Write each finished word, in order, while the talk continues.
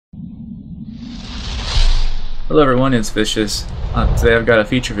Hello everyone, it's Vicious. Today I've got a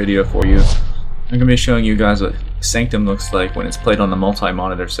feature video for you. I'm going to be showing you guys what Sanctum looks like when it's played on the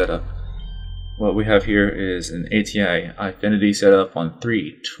multi-monitor setup. What we have here is an ATI Eyefinity setup on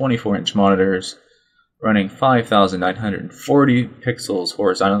three 24-inch monitors running 5,940 pixels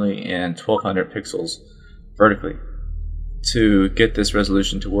horizontally and 1,200 pixels vertically. To get this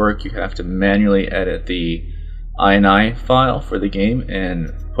resolution to work, you have to manually edit the ini file for the game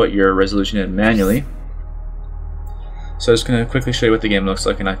and put your resolution in manually. So I'm just going to quickly show you what the game looks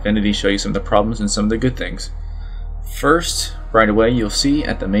like in Eyefinity, show you some of the problems and some of the good things. First, right away, you'll see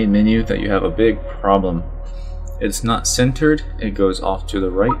at the main menu that you have a big problem. It's not centered, it goes off to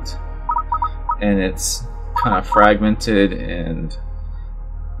the right, and it's kind of fragmented and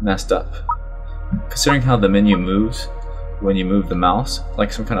messed up. Considering how the menu moves when you move the mouse,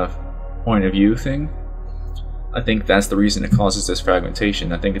 like some kind of point of view thing, I think that's the reason it causes this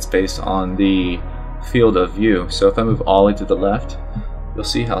fragmentation. I think it's based on the field of view. So if I move all the way to the left, you'll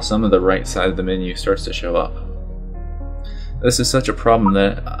see how some of the right side of the menu starts to show up. This is such a problem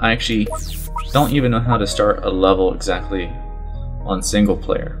that I actually don't even know how to start a level exactly on single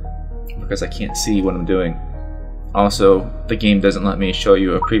player because I can't see what I'm doing. Also, the game doesn't let me show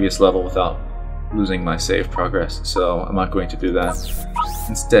you a previous level without losing my save progress, so I'm not going to do that.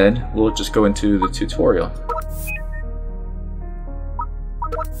 Instead, we'll just go into the tutorial.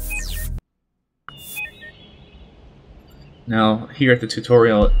 Now, here at the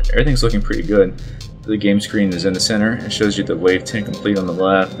tutorial, everything's looking pretty good. The game screen is in the center. It shows you the wave 10 complete on the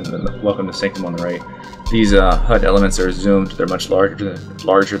left and then the welcome to Sanctum on the right. These HUD elements are zoomed. They're much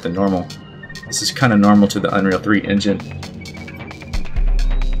larger than normal. This is kind of normal to the Unreal 3 engine.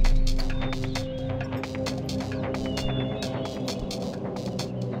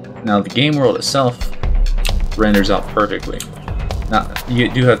 Now, the game world itself renders out perfectly. Now, you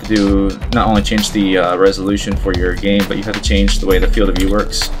do have to not only change the resolution for your game, but you have to change the way the field of view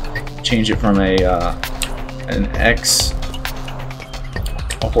works. Change it from an X,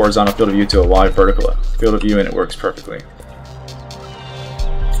 a horizontal field of view, to a Y vertical field of view, and it works perfectly.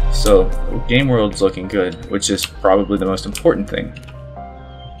 So, game world's looking good, which is probably the most important thing.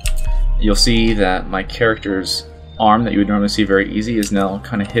 You'll see that my character's arm that you would normally see very easy is now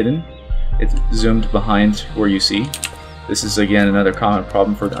kind of hidden. It's zoomed behind where you see. This is again another common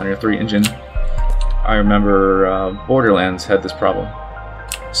problem for the Unreal 3 engine. I remember Borderlands had this problem.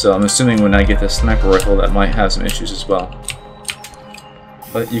 So I'm assuming when I get the sniper rifle that might have some issues as well.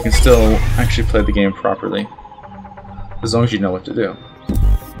 But you can still actually play the game properly, as long as you know what to do.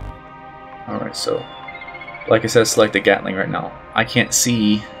 Alright, so like I said, select the Gatling right now. I can't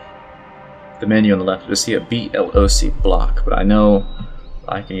see the menu on the left, I just see a BLOC block, but I know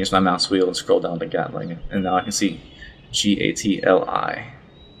I can use my mouse wheel and scroll down to Gatling, and now I can see GATLI.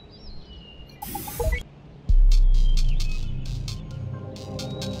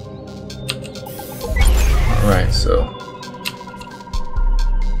 Alright, so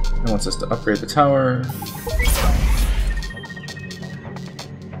it wants us to upgrade the tower.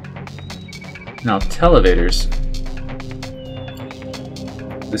 Now, televators.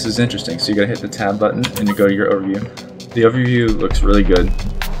 This is interesting. So you gotta hit the tab button and you go to your overview. The overview looks really good.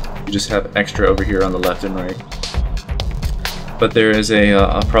 You just have extra over here on the left and right. But there is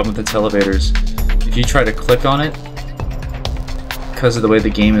a problem with the televators. If you try to click on it, because of the way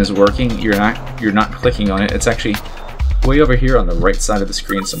the game is working, you're not clicking on it. It's actually way over here on the right side of the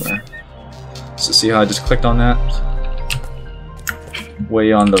screen somewhere. So see how I just clicked on that?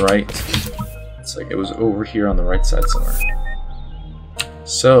 Way on the right. It's like it was over here on the right side somewhere.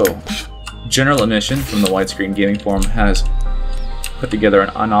 So, General Admission from the Widescreen Gaming Forum has put together an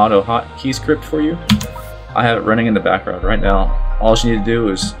unauto hotkey script for you. I have it running in the background right now. All you need to do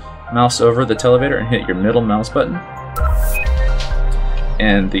is mouse over the televator and hit your middle mouse button.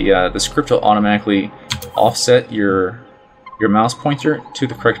 And the script will automatically offset your mouse pointer to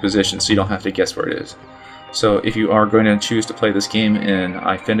the correct position, so you don't have to guess where it is. So if you are going to choose to play this game in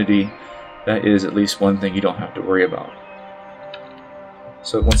Eyefinity, that is at least one thing you don't have to worry about.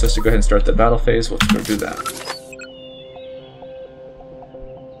 So it wants us to go ahead and start the battle phase. Let's go do that.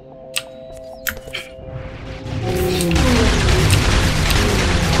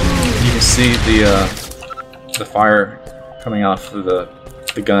 You can see the fire coming off of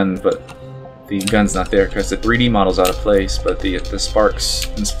the gun, but the gun's not there because the 3D model's out of place, but the sparks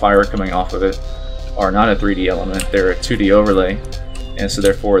and fire coming off of it are not a 3D element, they're a 2D overlay, and so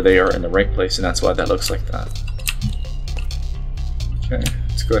therefore they are in the right place, and that's why that looks like that. Okay,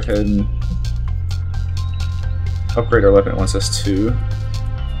 let's go ahead and upgrade our weapon. It wants us to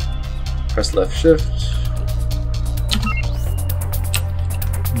press left shift,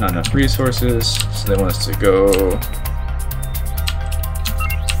 not enough resources, so they want us to go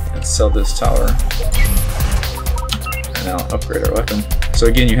and sell this tower and now upgrade our weapon. So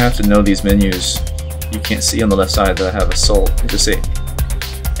again, you have to know these menus. You can't see on the left side that I have assault. You just say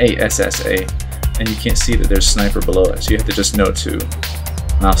ASSA, and you can't see that there's sniper below it, so you have to just know to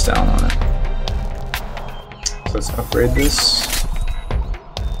mouse down on it. So let's upgrade this.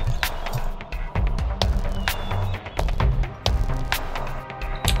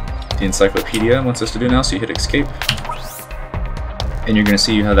 The encyclopedia wants us to do now, so you hit escape. And you're going to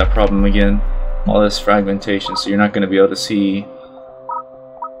see you have that problem again, all this fragmentation, so you're not going to be able to see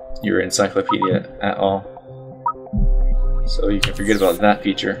your encyclopedia at all. So you can forget about that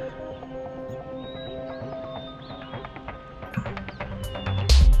feature.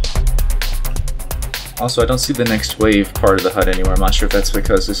 Also, I don't see the next wave part of the HUD anywhere. I'm not sure if that's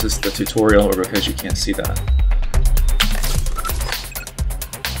because this is the tutorial or because you can't see that.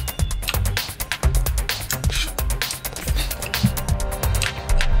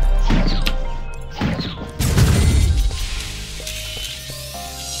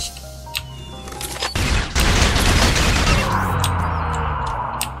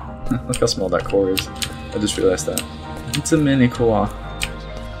 Look how small that core is. I just realized that. It's a mini core.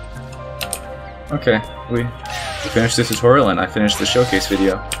 Okay, we finished the tutorial and I finished the showcase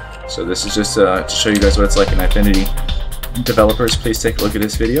video. So this is just to show you guys what it's like in Eyefinity. Developers, please take a look at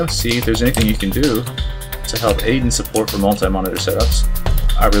this video, see if there's anything you can do to help aid in support for multi-monitor setups.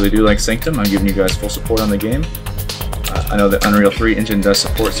 I really do like Sanctum. I'm giving you guys full support on the game. I know that Unreal 3 engine does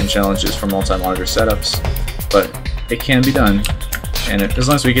support some challenges for multi-monitor setups, but it can be done. And as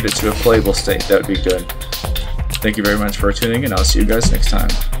long as we get it to a playable state, that would be good. Thank you very much for tuning in. I'll see you guys next time.